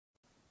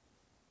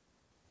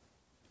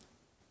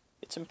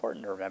it's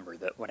important to remember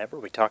that whenever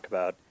we talk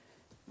about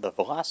the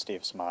velocity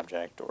of some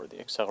object, or the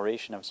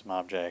acceleration of some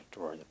object,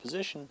 or the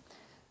position,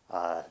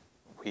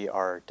 we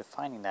are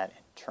defining that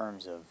in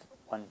terms of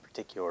one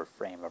particular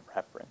frame of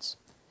reference.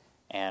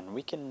 And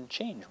we can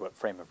change what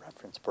frame of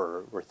reference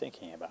we're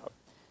thinking about.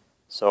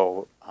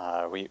 So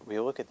we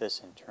look at this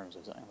in terms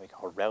of something we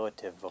call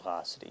relative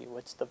velocity.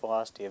 What's the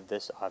velocity of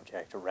this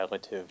object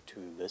relative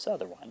to this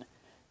other one?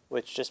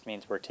 Which just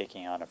means we're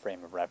taking on a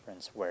frame of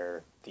reference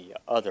where the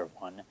other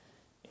one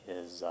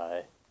is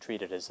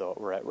treated as though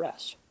we're at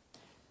rest.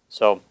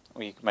 So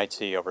we might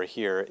see over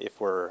here,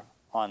 if we're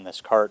on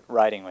this cart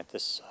riding with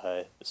this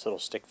little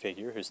stick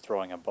figure who's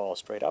throwing a ball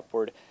straight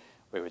upward,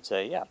 we would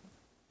say, yeah,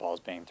 ball's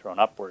being thrown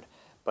upward.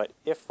 But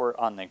if we're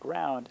on the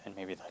ground and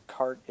maybe the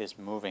cart is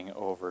moving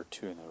over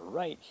to the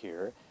right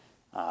here,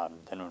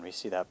 then when we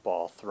see that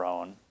ball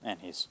thrown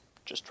and he's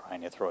just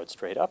trying to throw it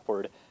straight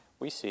upward,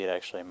 we see it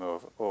actually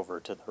move over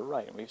to the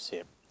right. We see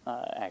it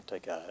act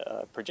like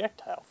a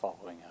projectile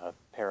following a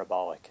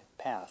parabolic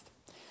path.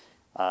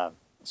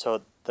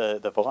 So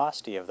the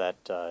velocity of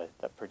that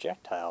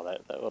projectile,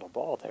 that little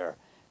ball there,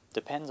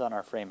 depends on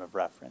our frame of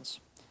reference.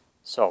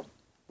 So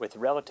with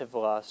relative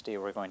velocity,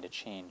 we're going to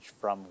change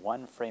from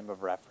one frame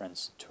of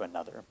reference to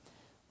another.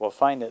 We'll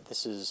find that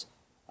this is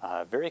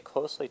very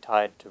closely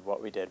tied to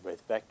what we did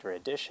with vector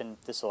addition.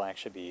 This will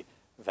actually be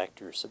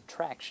vector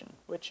subtraction,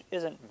 which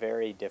isn't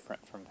very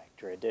different from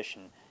vector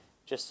addition,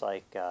 just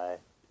like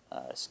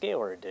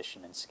scalar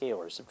addition and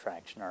scalar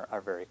subtraction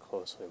are very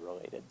closely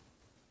related.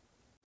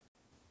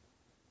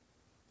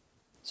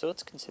 So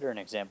let's consider an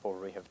example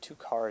where we have two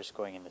cars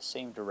going in the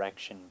same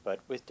direction but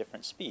with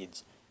different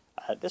speeds.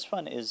 This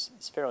one is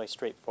fairly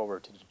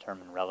straightforward to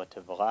determine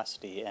relative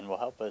velocity and will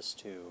help us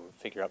to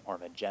figure out more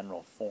of a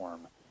general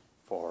form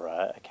for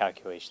a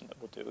calculation that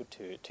we'll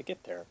do to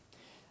get there.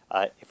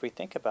 If we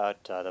think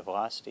about the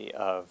velocity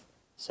of,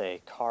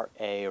 say, car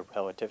A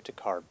relative to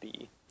car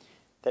B,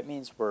 that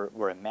means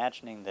we're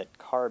imagining that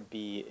car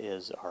B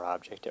is our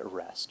object at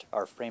rest.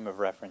 Our frame of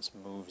reference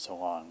moves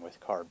along with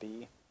car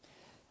B.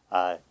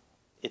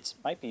 It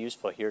might be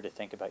useful here to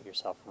think about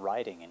yourself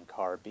riding in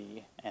car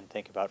B and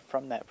think about,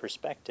 from that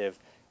perspective,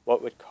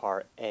 what would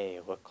car A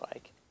look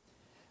like?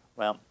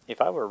 Well,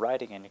 if I were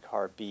riding in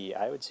car B,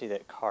 I would see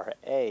that car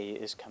A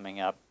is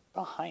coming up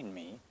behind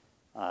me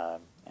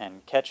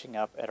and catching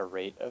up at a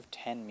rate of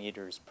 10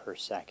 meters per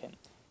second.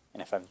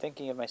 And if I'm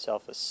thinking of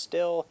myself as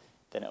still,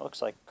 then it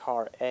looks like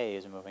car A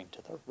is moving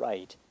to the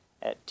right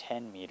at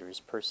 10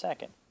 meters per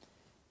second.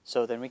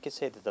 So then we could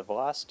say that the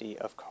velocity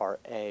of car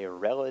A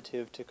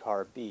relative to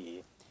car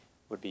B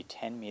would be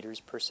 10 meters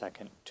per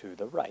second to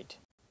the right.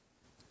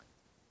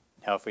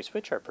 Now if we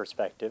switch our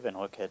perspective and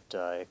look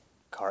at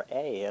car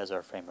A as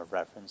our frame of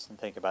reference and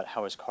think about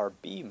how is car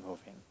B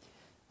moving,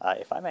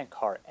 if I'm in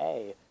car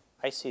A,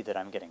 I see that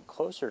I'm getting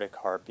closer to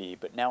car B,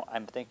 but now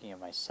I'm thinking of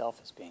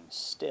myself as being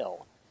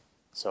still.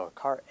 So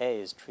car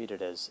A is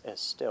treated as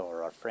still,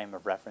 or our frame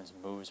of reference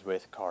moves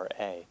with car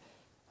A.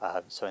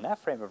 So in that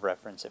frame of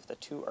reference, if the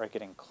two are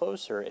getting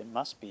closer, it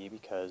must be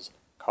because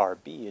car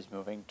B is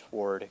moving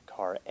toward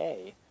car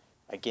A,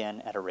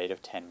 again at a rate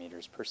of 10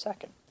 meters per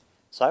second.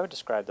 So I would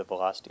describe the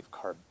velocity of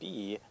car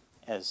B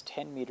as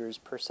 10 meters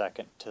per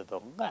second to the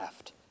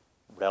left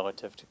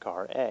relative to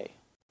car A.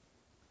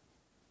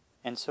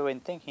 And so in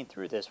thinking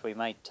through this, we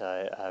might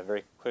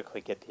very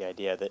quickly get the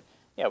idea that,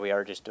 yeah, we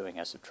are just doing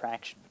a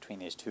subtraction between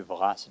these two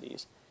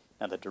velocities.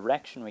 Now the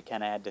direction we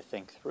kind of had to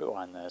think through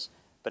on this,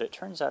 but it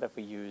turns out if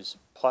we use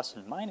plus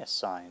and minus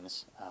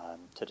signs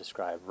to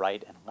describe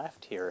right and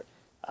left here,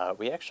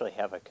 we actually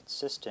have a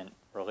consistent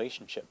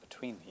relationship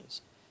between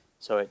these.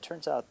 So it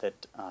turns out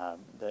that,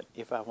 that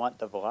if I want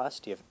the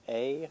velocity of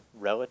A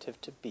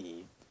relative to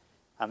B,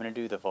 I'm going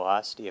to do the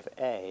velocity of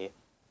A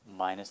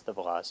minus the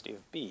velocity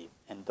of B.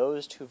 And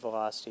those two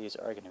velocities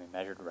are going to be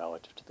measured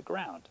relative to the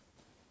ground.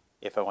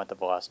 If I want the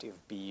velocity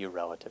of B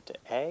relative to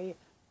A,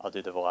 I'll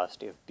do the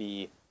velocity of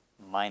B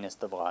minus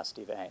the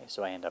velocity of A.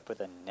 So I end up with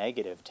a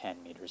negative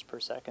 10 meters per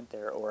second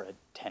there, or a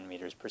 10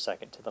 meters per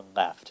second to the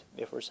left,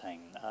 if we're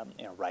saying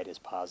right is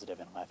positive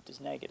and left is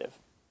negative.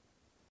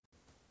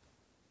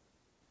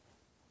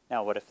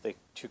 Now what if the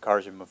two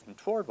cars are moving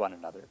toward one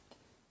another?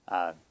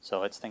 So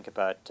let's think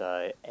about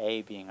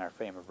A being our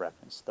frame of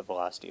reference, the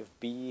velocity of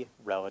B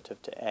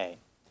relative to A.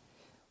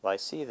 Well, I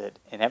see that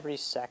in every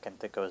second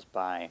that goes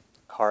by,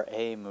 car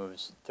A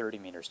moves 30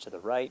 meters to the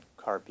right,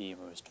 car B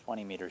moves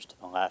 20 meters to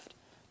the left,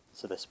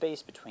 so the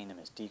space between them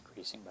is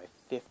decreasing by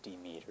 50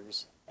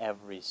 meters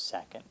every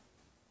second.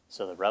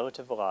 So the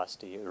relative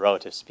velocity, the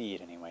relative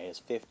speed anyway, is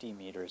 50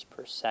 meters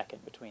per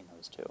second between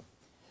those two.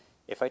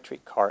 If I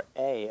treat car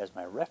A as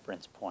my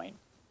reference point,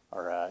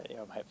 or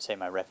say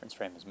my reference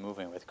frame is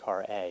moving with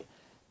car A,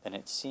 then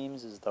it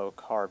seems as though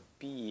car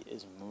B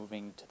is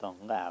moving to the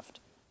left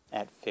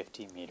at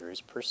 50 meters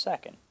per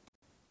second.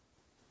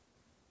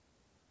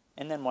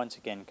 And then once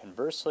again,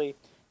 conversely,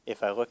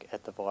 if I look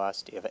at the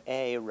velocity of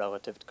A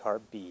relative to car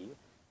B,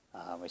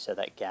 we said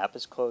that gap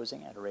is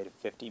closing at a rate of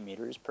 50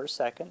 meters per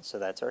second, so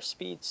that's our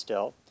speed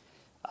still.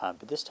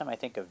 But this time I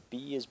think of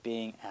B as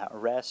being at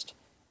rest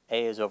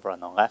A is over on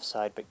the left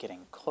side but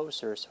getting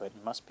closer, so it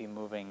must be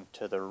moving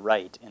to the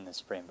right in this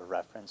frame of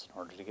reference in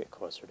order to get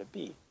closer to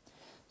B.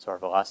 So our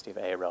velocity of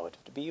A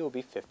relative to B will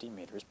be 50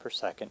 meters per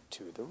second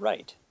to the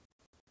right.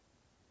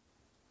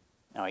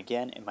 Now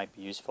again, it might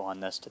be useful on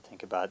this to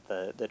think about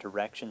the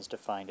directions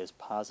defined as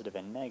positive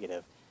and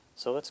negative.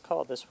 So let's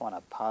call this one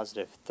a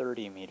positive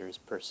 30 meters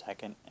per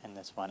second and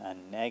this one a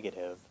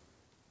negative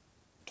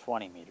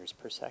 20 meters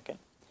per second.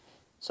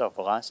 So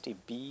velocity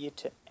B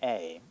to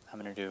A, I'm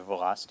going to do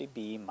velocity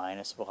B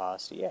minus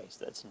velocity A.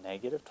 So that's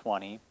negative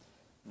 20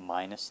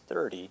 minus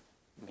 30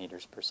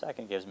 meters per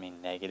second gives me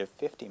negative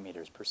 50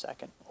 meters per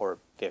second, or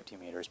 50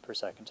 meters per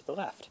second to the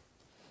left.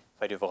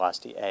 If I do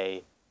velocity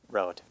A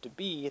relative to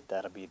B,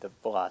 that'll be the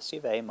velocity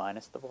of A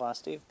minus the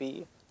velocity of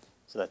B.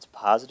 So that's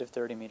positive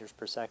 30 meters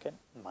per second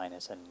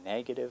minus a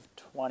negative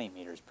 20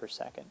 meters per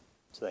second.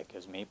 So that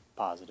gives me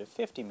positive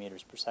 50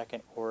 meters per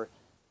second, or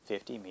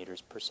 50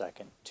 meters per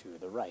second to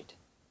the right.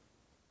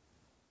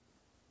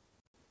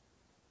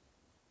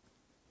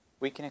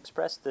 We can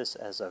express this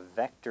as a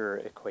vector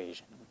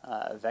equation,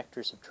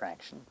 vector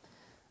subtraction.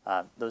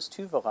 Those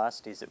two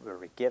velocities that we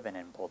were given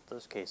in both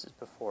those cases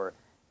before,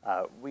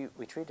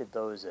 we treated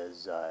those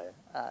as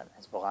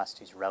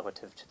velocities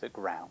relative to the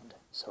ground.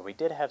 So we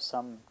did have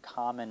some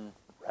common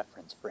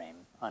reference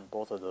frame on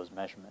both of those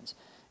measurements.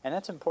 And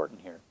that's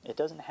important here. It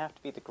doesn't have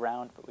to be the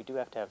ground, but we do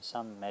have to have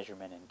some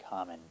measurement in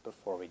common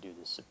before we do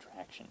this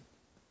subtraction.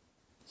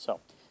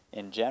 So,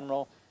 in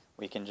general,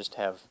 we can just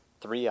have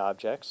three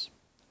objects.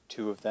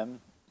 Two of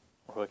them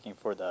we're looking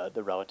for the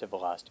relative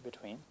velocity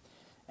between.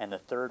 And the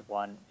third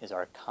one is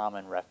our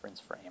common reference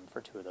frame for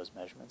two of those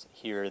measurements.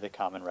 Here, the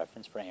common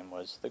reference frame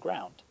was the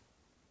ground.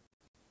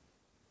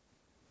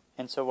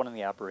 And so one of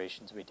the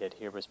operations we did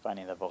here was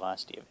finding the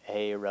velocity of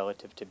A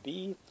relative to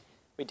B.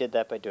 We did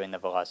that by doing the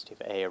velocity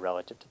of A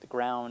relative to the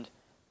ground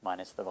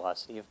minus the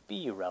velocity of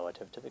B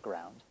relative to the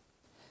ground.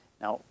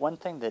 Now, one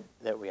thing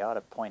that we ought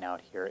to point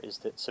out here is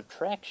that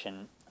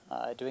subtraction,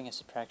 doing a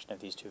subtraction of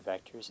these two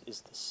vectors,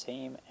 is the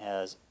same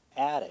as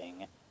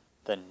adding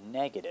the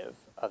negative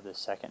of the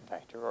second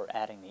vector, or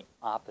adding the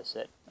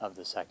opposite of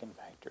the second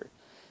vector.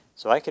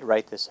 So I could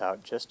write this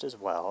out just as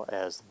well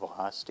as the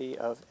velocity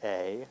of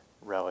A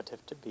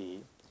relative to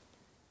B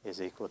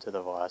is equal to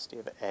the velocity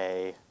of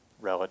A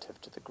relative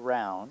to the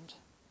ground,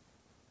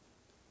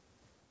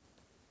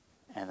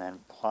 and then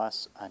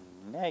plus a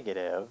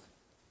negative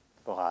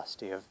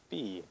velocity of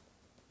B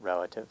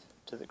relative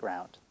to the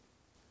ground.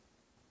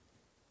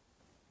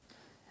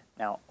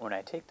 Now, when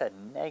I take the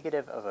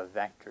negative of a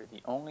vector,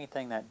 the only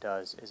thing that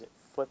does is it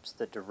flips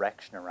the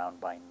direction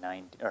around by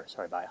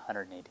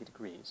 180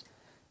 degrees.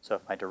 So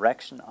if my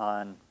direction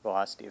on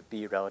velocity of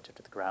B relative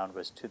to the ground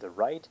was to the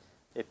right,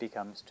 it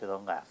becomes to the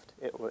left.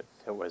 If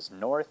it was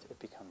north, it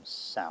becomes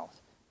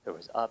south. If it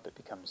was up, it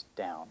becomes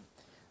down.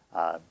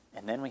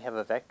 And then we have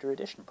a vector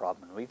addition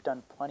problem, and we've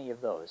done plenty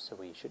of those, so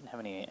we shouldn't have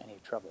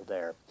any trouble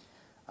there.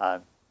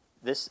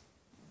 This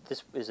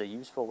is a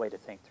useful way to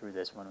think through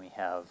this when we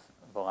have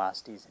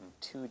velocities in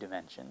 2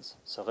 dimensions.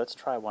 So let's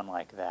try one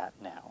like that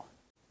now.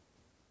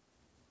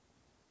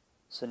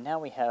 So now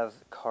we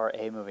have car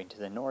A moving to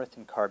the north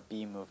and car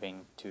B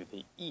moving to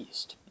the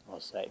east, we'll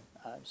say.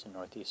 So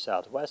northeast,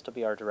 southwest will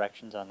be our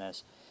directions on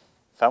this.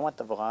 If I want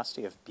the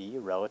velocity of B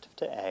relative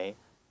to A,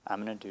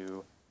 I'm going to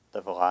do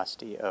the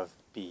velocity of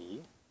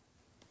B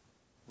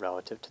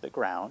relative to the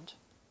ground,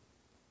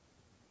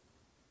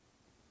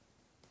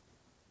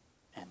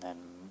 and then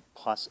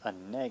plus a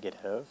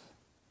negative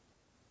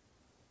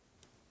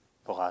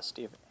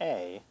velocity of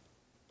A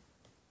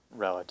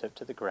relative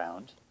to the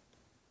ground.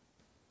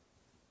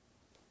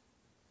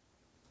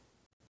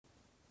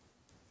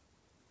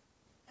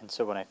 And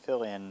so when I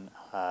fill in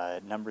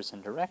numbers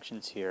and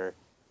directions here,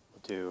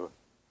 we'll do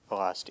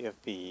velocity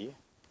of B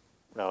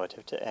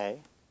relative to A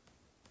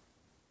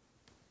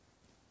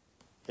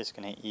is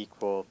going to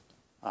equal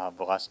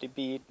velocity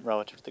B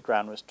relative to the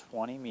ground was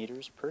 20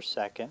 meters per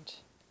second.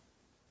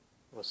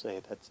 We'll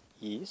say that's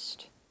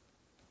east.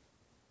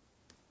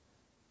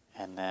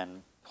 And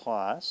then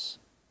plus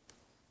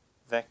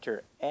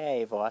vector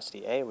A,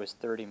 velocity A was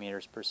 30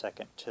 meters per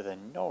second to the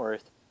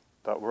north,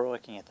 but we're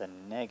looking at the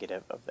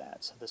negative of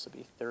that. So this will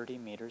be 30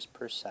 meters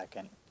per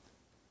second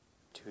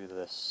to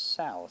the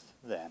south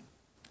then.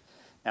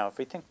 Now if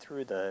we think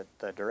through the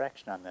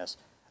direction on this,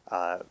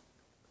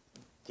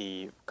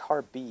 the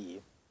car B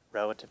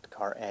relative to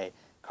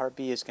car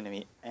B is going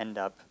to end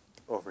up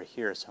over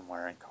here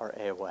somewhere, and car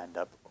A will end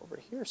up over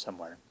here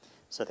somewhere.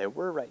 So they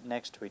were right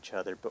next to each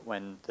other, but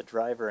when the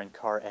driver in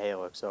car A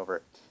looks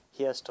over,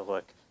 he has to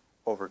look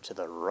over to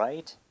the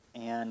right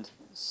and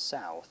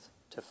south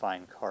to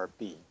find car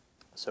B.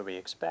 So we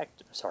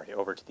expect,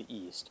 over to the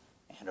east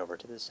and over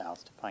to the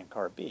south to find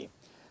car B.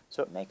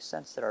 So it makes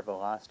sense that our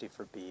velocity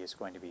for B is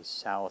going to be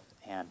south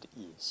and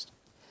east.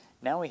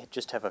 Now we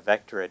just have a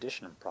vector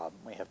addition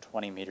problem. We have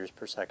 20 meters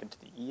per second to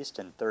the east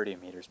and 30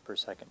 meters per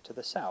second to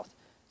the south.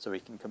 So we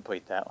can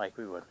complete that like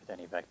we would with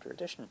any vector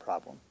addition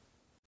problem.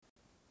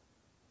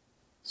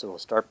 So we'll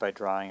start by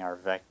drawing our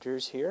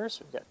vectors here.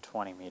 So we've got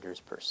 20 meters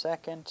per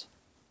second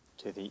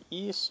to the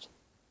east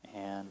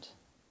and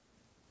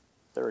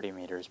 30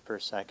 meters per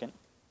second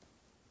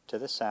to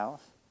the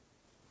south.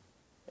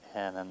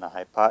 And then the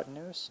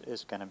hypotenuse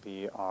is going to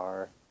be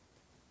our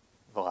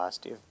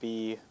velocity of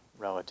B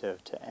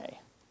relative to A.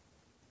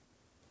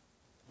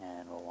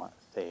 And we'll want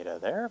theta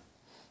there.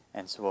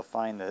 And so we'll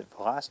find that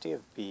velocity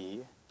of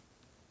B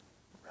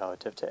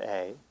relative to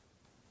A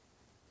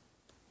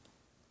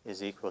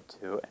is equal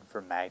to, and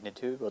for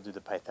magnitude, we'll do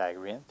the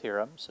Pythagorean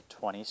theorem. So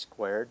 20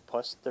 squared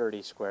plus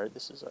 30 squared,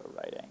 this is a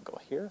right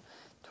angle here.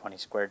 20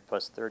 squared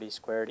plus 30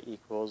 squared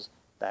equals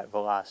that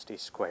velocity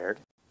squared.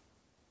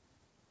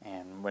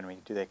 And when we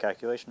do that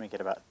calculation, we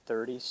get about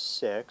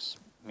 36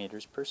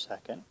 meters per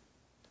second.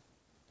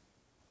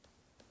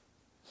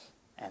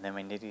 And then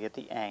we need to get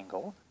the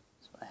angle.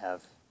 So I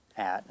have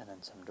at and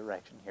then some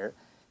direction here.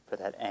 For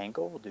that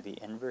angle, we'll do the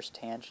inverse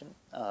tangent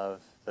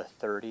of the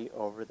 30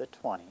 over the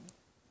 20.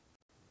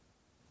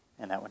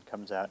 And that one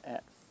comes out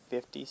at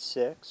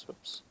 56,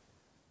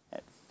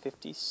 at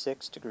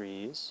 56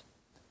 degrees.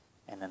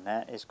 And then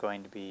that is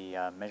going to be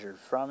measured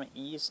from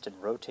east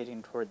and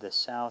rotating toward the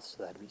south,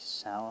 so that would be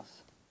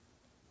south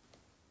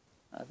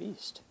of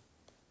east.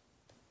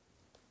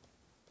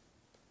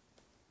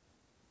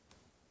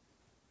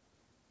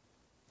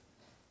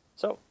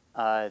 So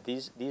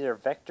these are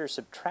vector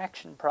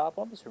subtraction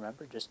problems.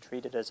 Remember, just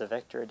treat it as a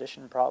vector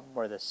addition problem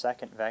where the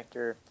second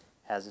vector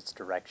has its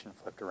direction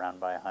flipped around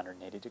by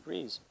 180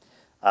 degrees.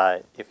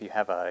 If you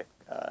have a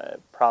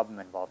problem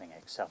involving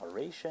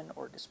acceleration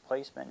or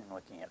displacement and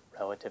looking at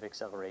relative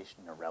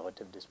acceleration or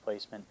relative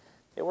displacement,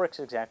 it works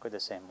exactly the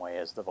same way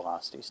as the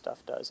velocity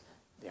stuff does.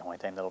 The only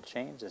thing that'll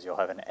change is you'll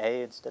have an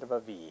A instead of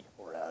a V,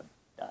 or a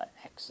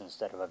X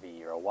instead of a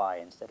V, or a Y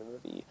instead of a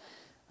V.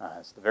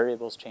 So the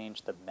variables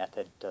change, the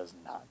method does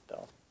not,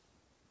 though.